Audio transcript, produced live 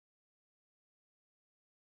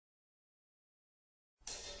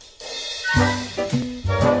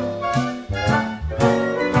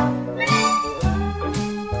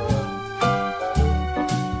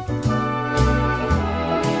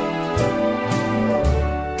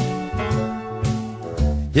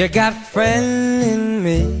You got a friend in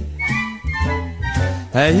me.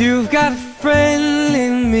 You've got a friend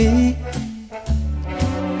in me.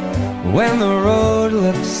 When the road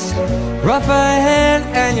looks rough ahead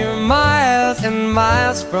and you're miles and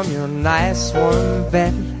miles from your nice warm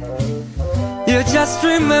bed, you just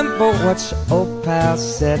remember what your old pal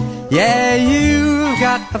said. Yeah, you've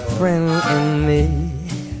got a friend in me.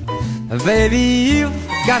 Baby, you've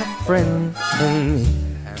got a friend in me.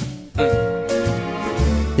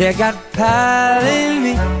 You got a pal in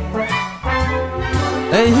me.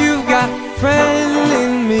 You've got a friend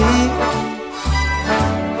in me.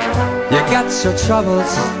 You got your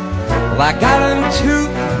troubles, well, I got them too.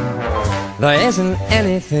 There isn't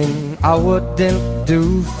anything I wouldn't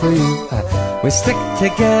do for you. We stick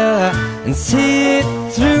together and see it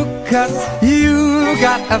through, 'cause you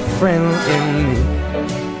got a friend in me.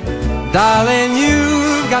 Darling,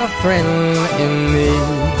 you've got a friend in me.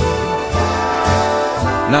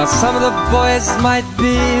 Now some of the boys might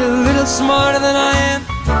be a little smarter than I am,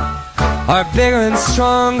 or bigger and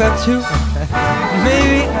stronger too,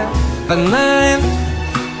 maybe, but none of them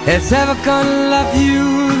is ever gonna love you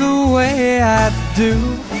the way I do.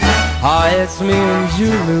 Oh, it's me and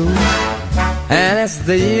you, Lou. And as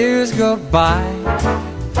the years go by,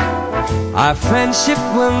 our friendship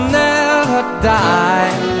will never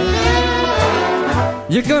die.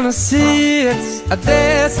 You're gonna see it's a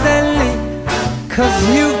destiny, 'cause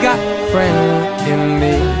you've got a friend in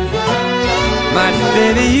me. My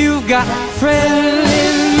baby, you've got a friend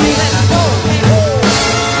in me.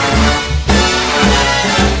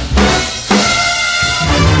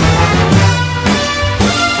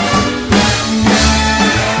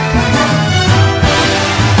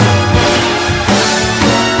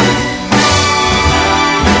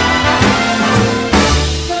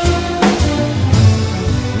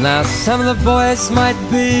 Now some of the boys might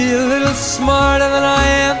be a little smarter than I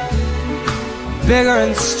am, bigger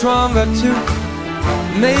and stronger too,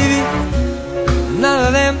 maybe. None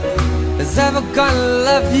of them is ever gonna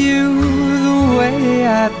love you the way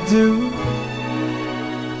I do,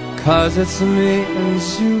 'cause it's me and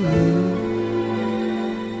you.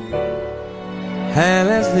 And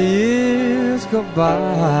as the years go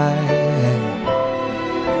by,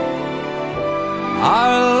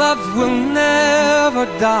 our love will never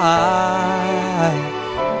die.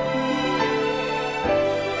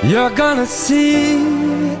 You're gonna see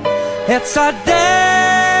it's our destiny.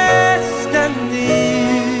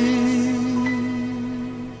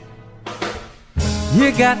 You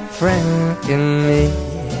got a friend in me.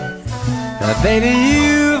 Baby,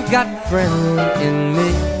 you've got a friend in me.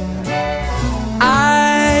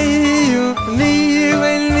 You, me, you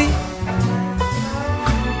and me.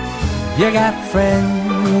 You got a friend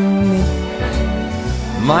in me.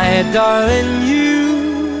 My darling, you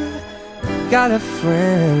got a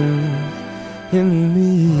friend in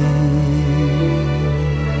me.